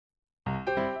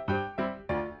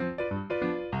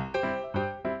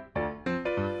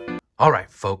All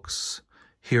right, folks,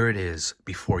 here it is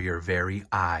before your very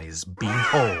eyes.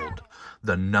 Behold,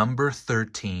 the number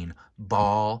 13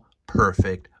 Ball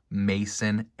Perfect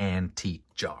Mason Antique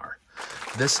Jar.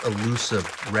 This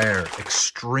elusive, rare,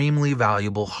 extremely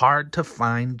valuable, hard to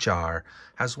find jar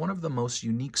has one of the most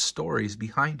unique stories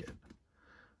behind it.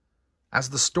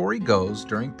 As the story goes,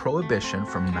 during Prohibition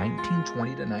from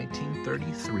 1920 to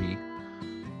 1933,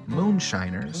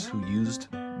 moonshiners who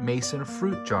used mason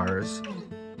fruit jars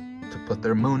to put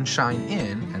their moonshine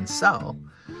in and sell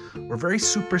were very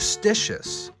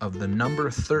superstitious of the number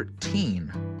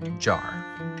 13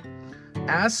 jar.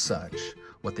 As such,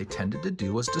 what they tended to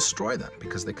do was destroy them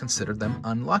because they considered them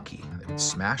unlucky. They would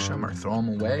smash them or throw them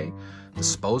away,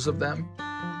 dispose of them,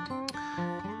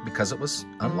 because it was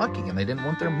unlucky and they didn't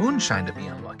want their moonshine to be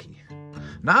unlucky.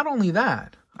 Not only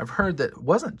that, I've heard that it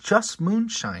wasn't just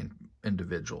moonshine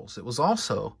individuals, it was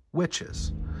also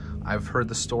witches. I've heard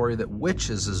the story that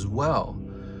witches as well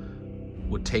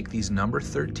would take these number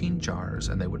 13 jars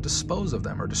and they would dispose of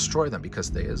them or destroy them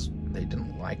because they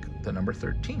didn't like the number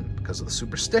 13 because of the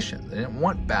superstition. They didn't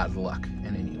want bad luck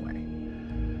in any way.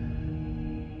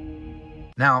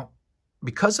 Now,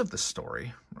 because of the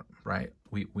story, right,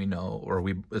 we know, or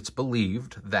it's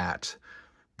believed that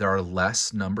there are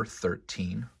less number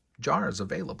 13 jars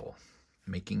available,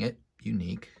 making it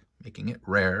unique, making it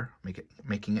rare,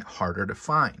 making it harder to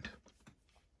find.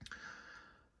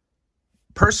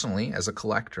 Personally, as a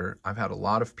collector, I've had a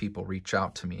lot of people reach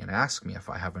out to me and ask me if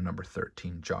I have a number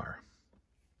 13 jar.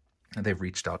 And they've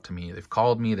reached out to me, they've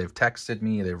called me, they've texted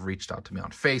me, they've reached out to me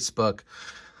on Facebook.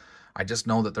 I just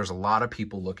know that there's a lot of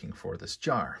people looking for this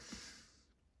jar.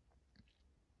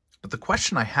 But the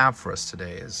question I have for us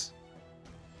today is,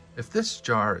 if this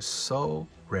jar is so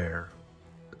rare,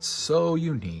 it's so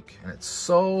unique, and it's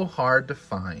so hard to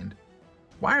find,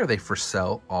 why are they for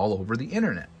sale all over the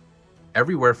internet?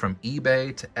 Everywhere from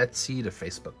eBay to Etsy to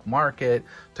Facebook Market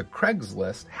to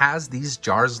Craigslist has these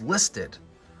jars listed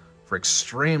for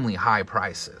extremely high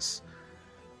prices.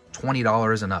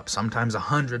 $20 and up, sometimes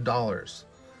 $100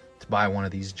 to buy one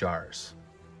of these jars.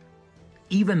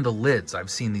 Even the lids,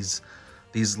 I've seen these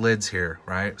lids here,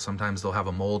 right? Sometimes they'll have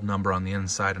a mold number on the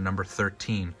inside, a number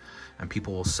 13, and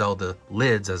people will sell the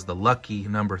lids as the lucky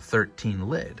number 13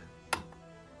 lid.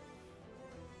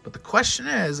 But the question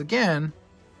is, again,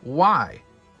 why?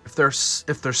 If they're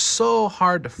so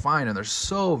hard to find and they're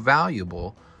so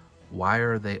valuable, why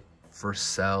are they for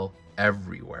sale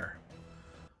everywhere?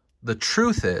 The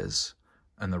truth is,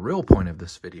 and the real point of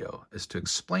this video is to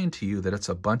explain to you that it's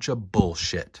a bunch of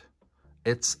bullshit.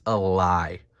 It's a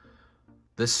lie.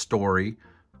 This story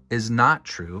is not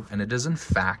true, and it is in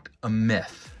fact a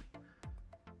myth.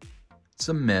 It's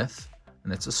a myth,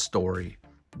 and it's a story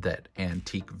that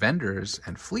antique vendors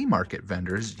and flea market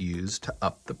vendors use to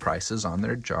up the prices on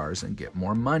their jars and get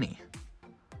more money.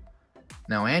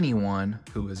 Now, anyone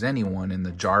who is anyone in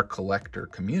the jar collector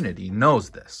community knows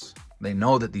this. They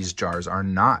know that these jars are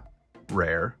not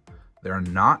rare, they're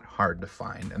not hard to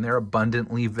find, and they're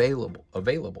abundantly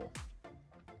available.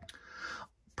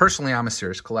 Personally, I'm a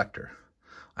serious collector.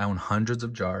 I own hundreds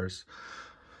of jars,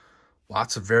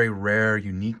 lots of very rare,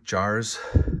 unique jars,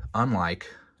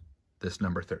 unlike this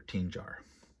number 13 jar.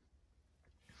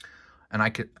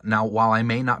 And now, while I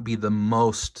may not be the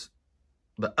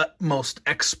utmost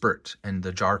expert in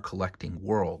the jar collecting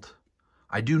world,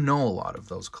 I do know a lot of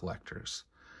those collectors.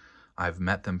 I've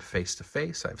met them face to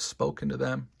face. I've spoken to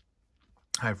them.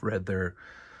 I've read their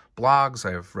blogs.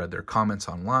 I've read their comments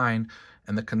online.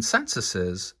 And the consensus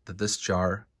is that this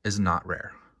jar is not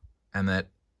rare, and that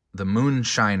the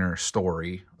moonshiner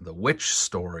story, the witch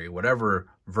story, whatever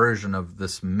version of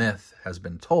this myth has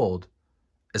been told,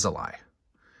 is a lie.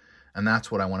 And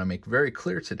that's what I want to make very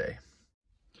clear today.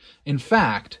 In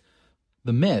fact,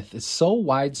 the myth is so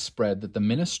widespread that the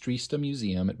Ministrista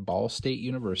Museum at Ball State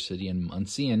University in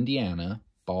Muncie, Indiana,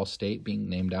 Ball State being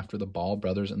named after the Ball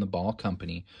brothers and the Ball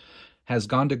Company, has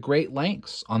gone to great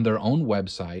lengths on their own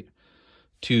website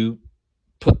to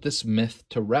put this myth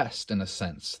to rest, in a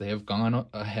sense. They have gone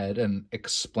ahead and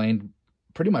explained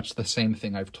pretty much the same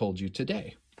thing I've told you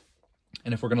today.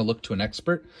 And if we're going to look to an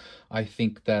expert, I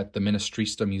think that the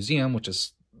Ministrista Museum, which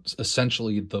is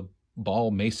essentially the Ball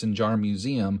Mason Jar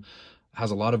Museum, has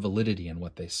a lot of validity in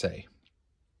what they say.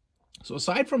 So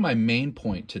aside from my main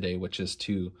point today, which is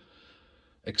to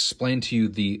explain to you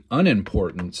the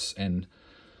unimportance and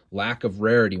lack of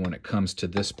rarity when it comes to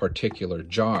this particular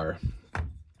jar,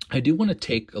 I do want to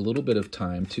take a little bit of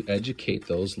time to educate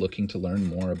those looking to learn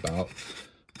more about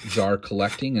jar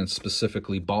collecting and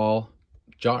specifically Ball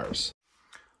jars.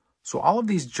 So all of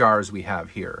these jars we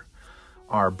have here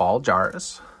are Ball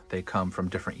jars. They come from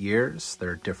different years.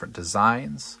 They're different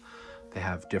designs. They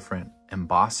have different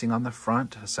embossing on the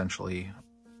front. Essentially,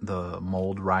 the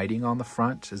mold writing on the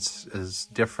front is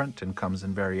different and comes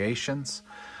in variations.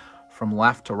 From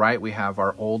left to right, we have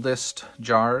our oldest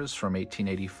jars from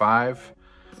 1885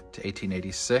 to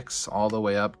 1886, all the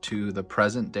way up to the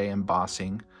present day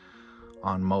embossing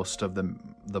on most of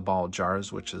the ball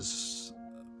jars, which is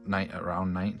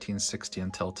around 1960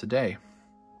 until today.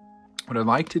 What I'd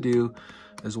like to do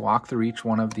is walk through each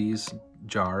one of these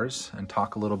jars and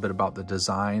talk a little bit about the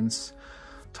designs,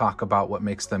 talk about what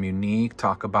makes them unique,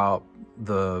 talk about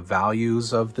the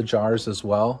values of the jars as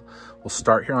well. We'll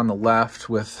start here on the left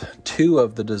with two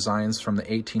of the designs from the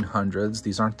 1800s.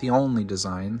 These aren't the only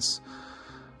designs.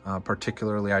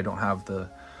 Particularly, I don't have the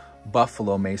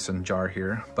Buffalo Mason jar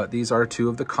here, but these are two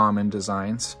of the common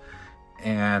designs,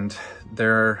 and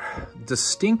they're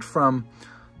distinct from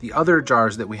the other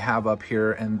jars that we have up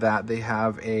here in that they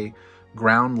have a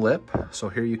ground lip. So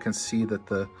here you can see that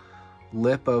the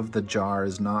lip of the jar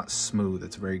is not smooth,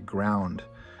 it's very ground.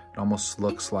 It almost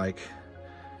looks like,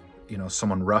 you know,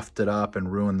 someone roughed it up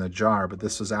and ruined the jar, but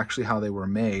this is actually how they were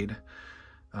made.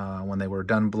 When they were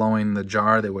done blowing the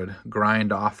jar, they would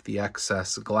grind off the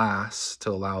excess glass to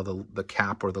allow the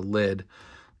cap or the lid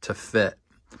to fit.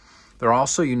 They're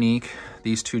also unique,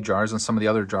 these two jars, and some of the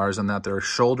other jars, in that they're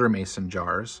shoulder mason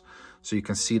jars. So you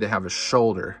can see they have a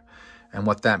shoulder. And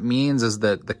what that means is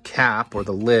that the cap or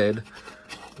the lid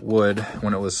would,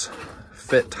 when it was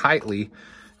fit tightly,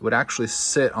 it would actually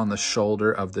sit on the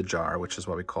shoulder of the jar, which is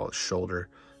why we call it shoulder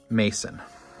mason.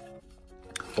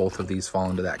 Both of these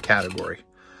fall into that category.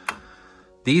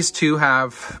 These two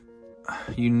have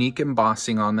unique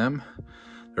embossing on them.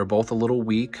 They're both a little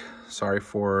weak. Sorry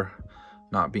for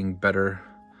not being better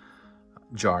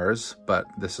jars, but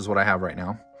this is what I have right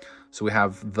now. So we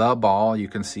have the ball, you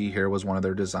can see here was one of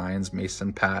their designs,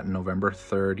 Mason patent, November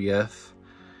 30th,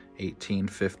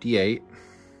 1858.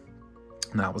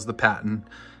 And that was the patent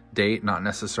date, not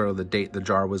necessarily the date the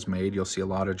jar was made. You'll see a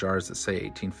lot of jars that say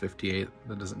 1858.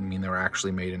 That doesn't mean they were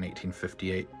actually made in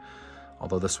 1858,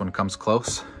 although this one comes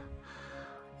close.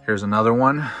 Here's another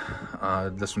one.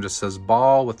 This one just says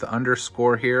ball with the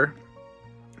underscore here.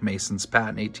 Mason's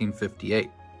patent, 1858.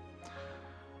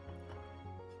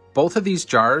 Both of these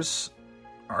jars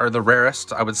are the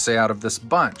rarest, I would say, out of this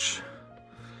bunch.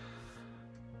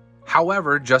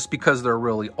 However, just because they're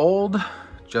really old,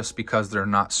 just because they're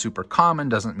not super common,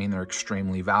 doesn't mean they're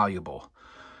extremely valuable.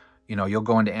 You know, you'll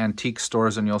go into antique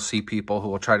stores and you'll see people who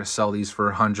will try to sell these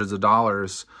for hundreds of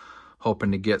dollars,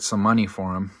 hoping to get some money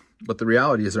for them. But the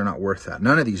reality is they're not worth that.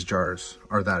 None of these jars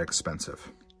are that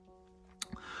expensive.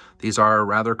 These are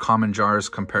rather common jars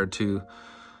compared to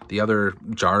the other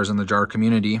jars in the jar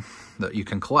community that you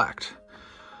can collect.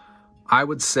 I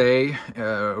would say,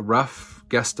 rough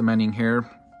guesstimating here,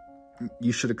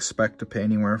 you should expect to pay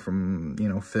anywhere from, you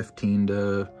know, $15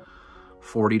 to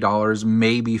 $40,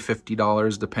 maybe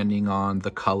 $50, depending on the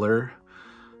color,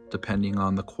 depending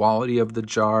on the quality of the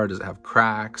jar. Does it have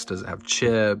cracks? Does it have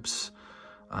chips?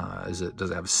 Does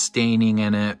it have staining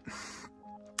in it?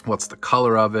 What's the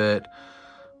color of it?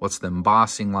 What's the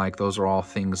embossing like? Those are all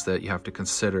things that you have to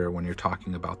consider when you're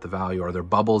talking about the value. Are there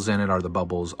bubbles in it? Are the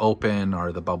bubbles open?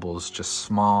 Are the bubbles just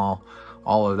small?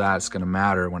 All of that's going to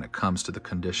matter when it comes to the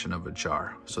condition of a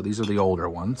jar. So these are the older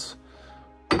ones.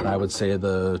 And I would say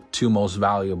the two most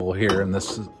valuable here in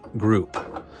this group.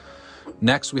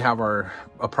 Next, we have our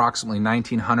approximately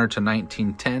 1900 to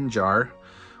 1910 jar,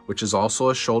 which is also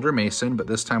a shoulder mason, but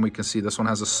this time we can see this one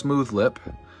has a smooth lip,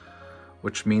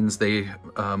 which means they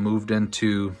moved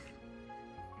into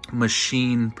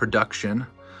machine production,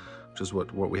 which is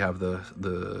what we have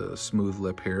the smooth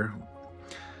lip here.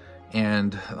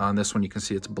 And on this one, you can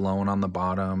see it's blown on the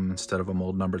bottom. Instead of a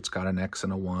mold number, it's got an X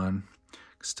and a 1. You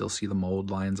can still see the mold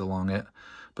lines along it.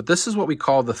 But this is what we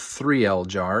call the 3L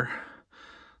jar.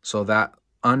 So that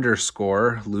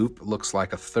underscore loop looks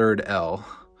like a third L.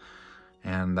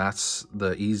 And that's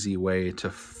the easy way to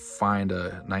find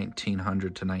a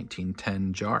 1900 to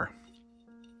 1910 jar.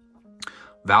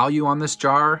 Value on this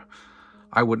jar,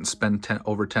 I wouldn't spend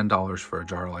over $10 for a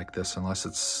jar like this unless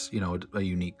it's, you know, a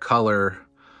unique color.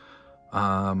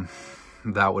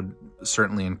 That would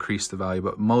certainly increase the value,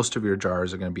 but most of your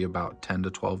jars are going to be about $10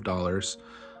 to $12,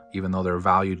 even though they're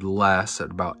valued less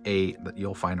at about $8, that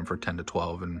you'll find them for $10 to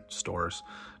 $12 in stores.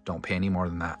 Don't pay any more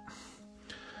than that.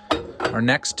 Our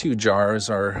next two jars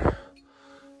are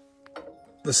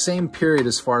the same period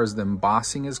as far as the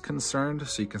embossing is concerned.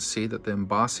 So you can see that the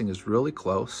embossing is really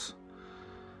close.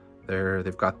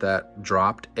 They've got that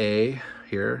dropped A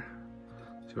here.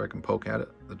 See if I can poke at it.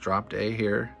 The dropped A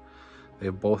here. They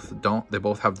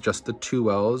both have just the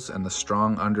 2 L's and the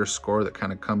strong underscore that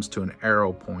kind of comes to an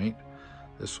arrow point.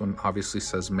 This one obviously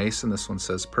says Mason. This one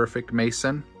says Perfect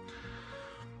Mason.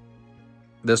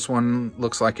 This one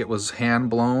looks like it was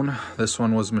hand blown. This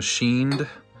one was machined,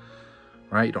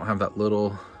 right? You don't have that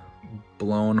little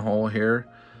blown hole here.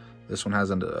 This one has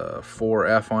a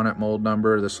 4F on it, mold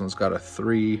number. This one's got a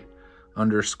 3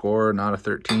 underscore, not a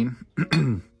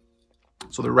 13.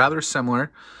 So they're rather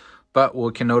similar, but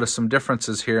we can notice some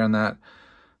differences here in that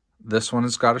this one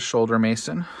has got a shoulder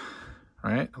mason,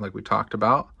 right? Like we talked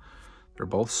about. They're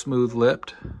both smooth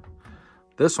lipped.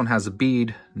 This one has a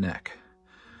bead neck.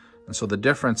 And so the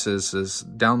difference is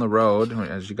down the road,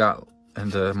 as you got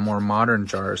into more modern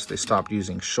jars, they stopped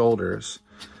using shoulders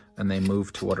and they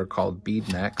moved to what are called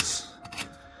bead necks.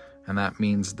 And that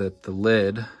means that the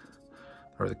lid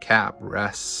or the cap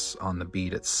rests on the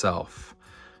bead itself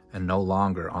and no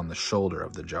longer on the shoulder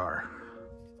of the jar.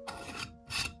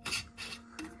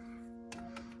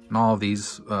 And all of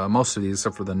these, most of these,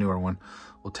 except for the newer one,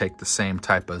 will take the same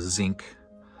type of zinc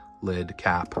lid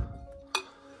cap.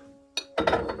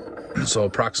 So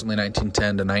approximately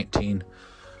 1910 to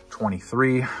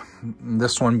 1923.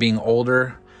 This one being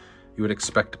older, you would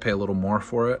expect to pay a little more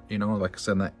for it. You know, like I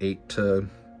said, in that 8 to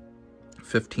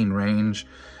 15 range.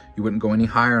 You wouldn't go any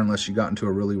higher unless you got into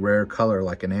a really rare color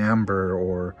like an amber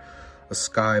or a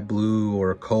sky blue or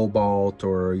a cobalt,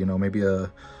 or, you know, maybe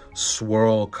a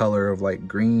swirl color of like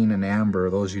green and amber.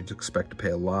 Those you'd expect to pay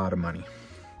a lot of money.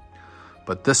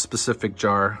 But this specific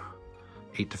jar,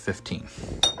 8 to 15.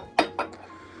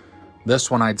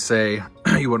 This one, I'd say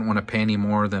you wouldn't want to pay any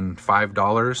more than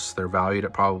 $5. They're valued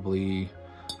at probably,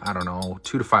 I don't know, $2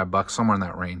 to $5, somewhere in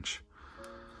that range.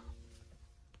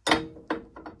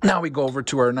 Now we go over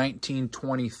to our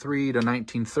 1923 to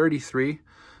 1933.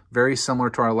 Very similar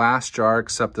to our last jar,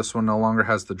 except this one no longer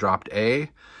has the dropped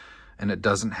A, and it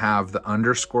doesn't have the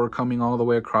underscore coming all the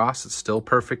way across. It's still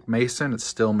Perfect Mason. It's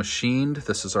still machined.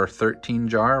 This is our 13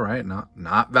 jar, right?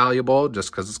 Not valuable just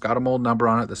because it's got a mold number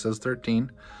on it. This says 13.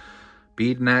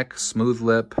 Bead neck, smooth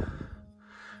lip,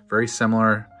 very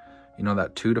similar. You know,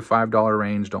 that $2 to $5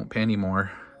 range. Don't pay any more.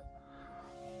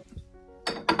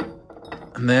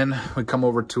 And then we come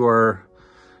over to our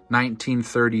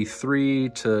 1933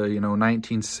 to,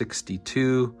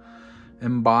 1962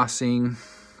 embossing.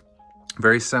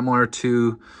 Very similar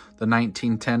to the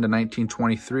 1910 to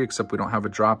 1923, except we don't have a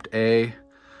dropped A.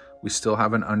 We still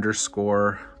have an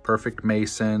underscore, Perfect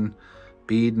Mason,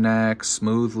 bead neck,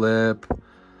 smooth lip,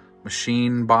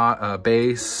 machine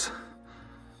base.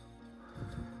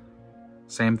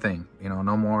 Same thing,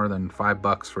 no more than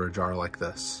 $5 for a jar like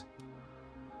this.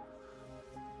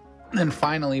 And then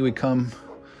finally we come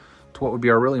to what would be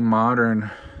our really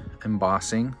modern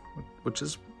embossing, which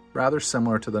is rather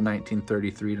similar to the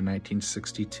 1933 to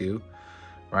 1962,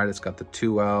 right? It's got the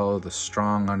 2L, the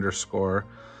strong underscore,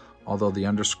 although the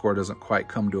underscore doesn't quite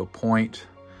come to a point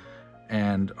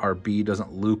and our B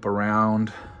doesn't loop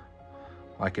around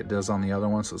like it does on the other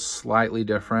one, so it's slightly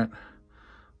different.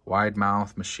 Wide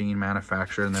mouth, machine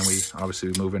manufacturer, and then we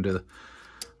obviously move into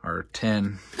our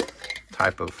tin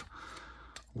type of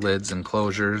lids and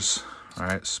closures. All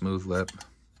right, smooth lip.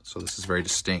 So this is very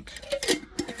distinct,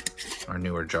 our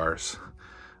newer jars.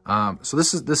 So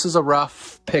this is a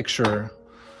rough picture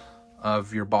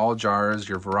of your ball jars,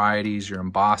 your varieties, your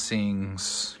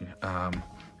embossings,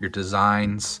 your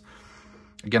designs.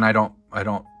 Again, I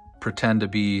don't pretend to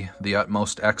be the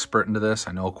utmost expert into this.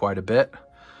 I know quite a bit,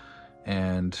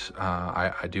 and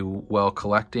I do well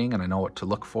collecting, and I know what to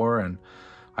look for, and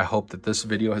I hope that this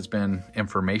video has been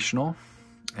informational,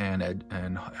 and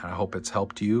I hope it's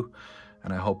helped you,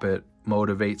 and I hope it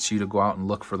motivates you to go out and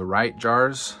look for the right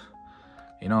jars.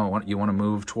 You want to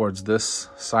move towards this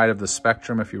side of the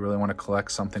spectrum if you really want to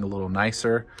collect something a little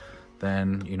nicer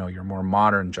than your more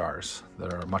modern jars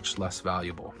that are much less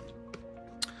valuable.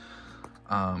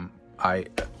 I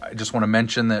just want to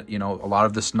mention that a lot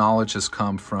of this knowledge has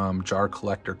come from jar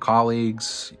collector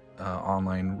colleagues,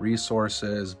 online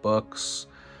resources, books.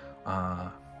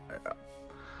 I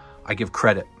give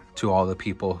credit to all the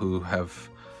people who have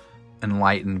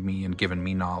enlightened me and given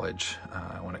me knowledge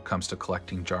when it comes to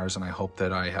collecting jars, and I hope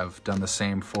that I have done the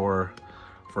same for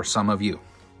some of you.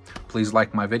 Please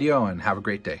like my video and have a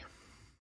great day.